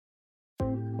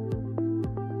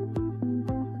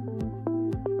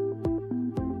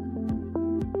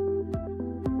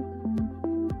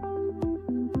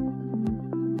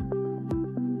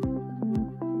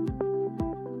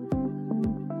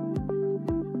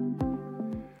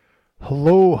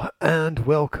Hello and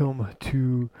welcome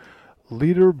to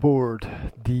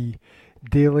Leaderboard, the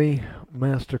daily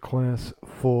masterclass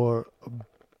for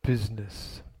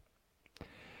business.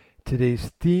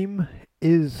 Today's theme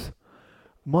is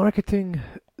marketing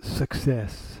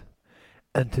success,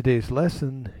 and today's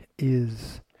lesson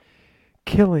is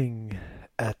killing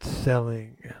at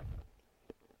selling.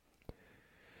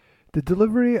 The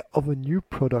delivery of a new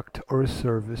product or a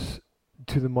service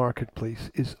to the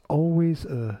marketplace is always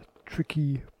a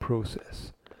tricky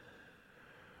process.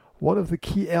 One of the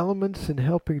key elements in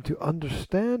helping to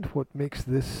understand what makes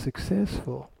this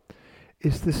successful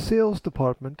is the sales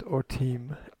department or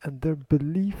team and their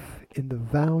belief in the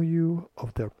value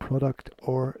of their product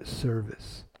or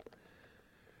service.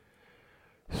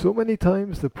 So many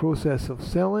times the process of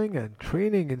selling and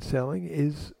training in selling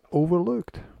is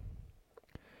overlooked.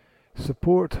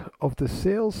 Support of the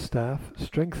sales staff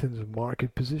strengthens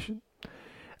market position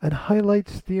and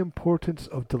highlights the importance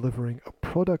of delivering a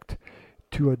product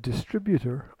to a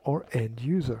distributor or end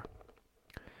user.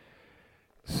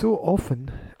 So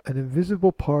often, an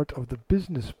invisible part of the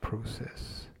business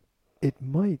process, it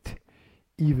might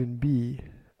even be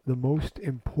the most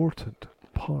important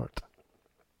part.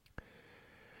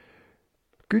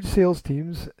 Good sales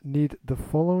teams need the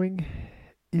following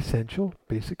essential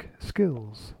basic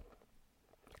skills.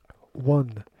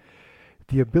 1.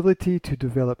 The ability to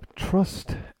develop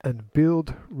trust and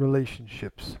build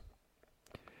relationships.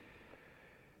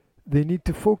 They need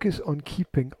to focus on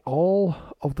keeping all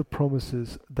of the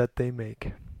promises that they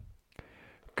make.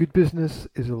 Good business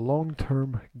is a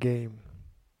long-term game.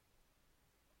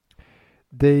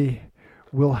 They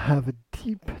will have a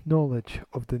deep knowledge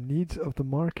of the needs of the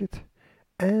market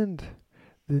and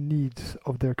the needs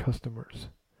of their customers.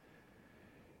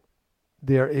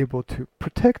 They are able to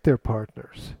protect their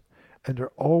partners and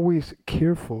are always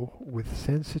careful with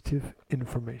sensitive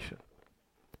information.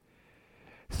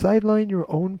 Sideline your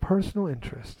own personal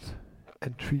interests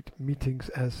and treat meetings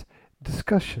as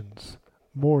discussions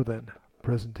more than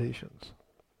presentations.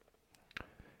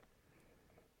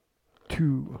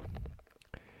 2.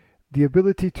 The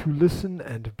ability to listen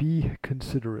and be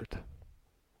considerate.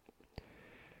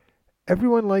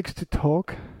 Everyone likes to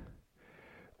talk,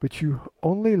 but you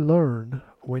only learn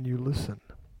when you listen.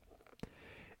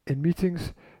 In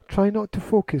meetings, try not to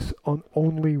focus on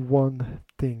only one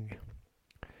thing.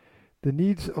 The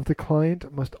needs of the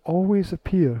client must always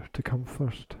appear to come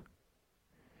first.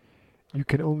 You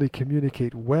can only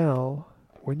communicate well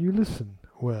when you listen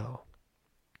well.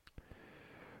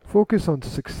 Focus on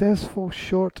successful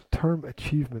short-term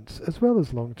achievements as well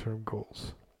as long-term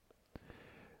goals.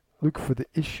 Look for the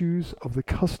issues of the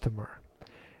customer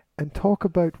and talk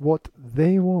about what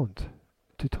they want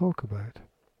to talk about.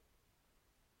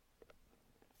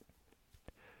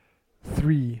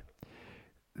 3.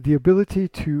 The ability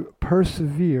to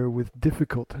persevere with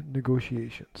difficult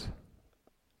negotiations.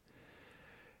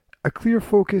 A clear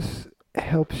focus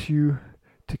helps you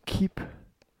to keep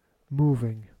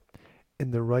moving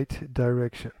in the right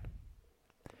direction.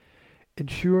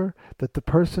 Ensure that the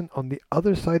person on the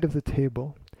other side of the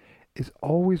table is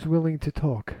always willing to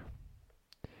talk.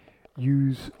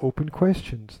 Use open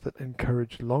questions that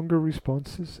encourage longer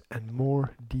responses and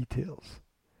more details.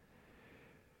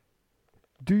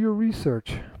 Do your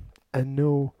research and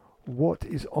know what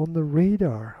is on the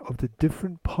radar of the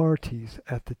different parties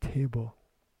at the table.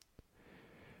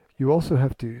 You also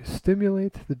have to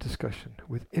stimulate the discussion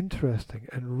with interesting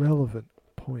and relevant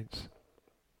points.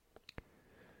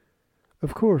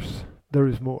 Of course, there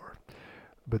is more,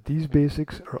 but these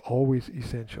basics are always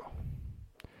essential.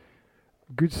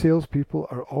 Good salespeople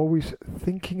are always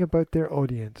thinking about their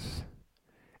audience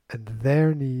and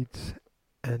their needs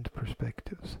and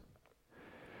perspectives.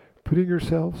 Putting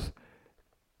yourselves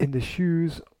in the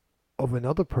shoes of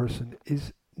another person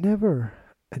is never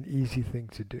an easy thing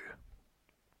to do.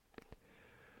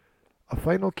 A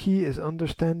final key is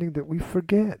understanding that we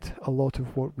forget a lot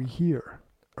of what we hear,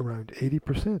 around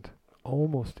 80%,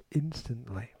 almost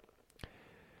instantly.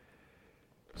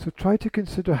 So try to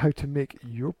consider how to make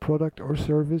your product or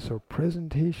service or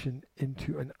presentation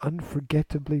into an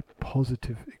unforgettably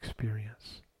positive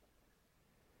experience.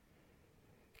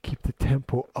 Keep the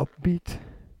tempo upbeat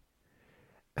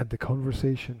and the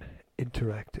conversation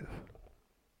interactive.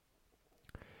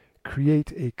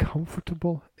 Create a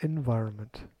comfortable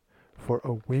environment for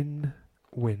a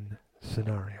win-win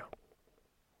scenario.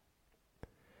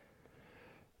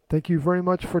 Thank you very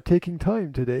much for taking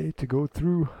time today to go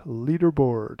through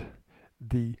Leaderboard,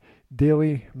 the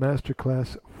daily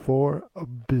masterclass for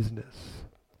business.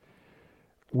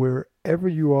 Wherever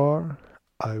you are,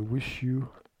 I wish you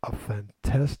a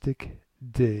fantastic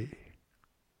day.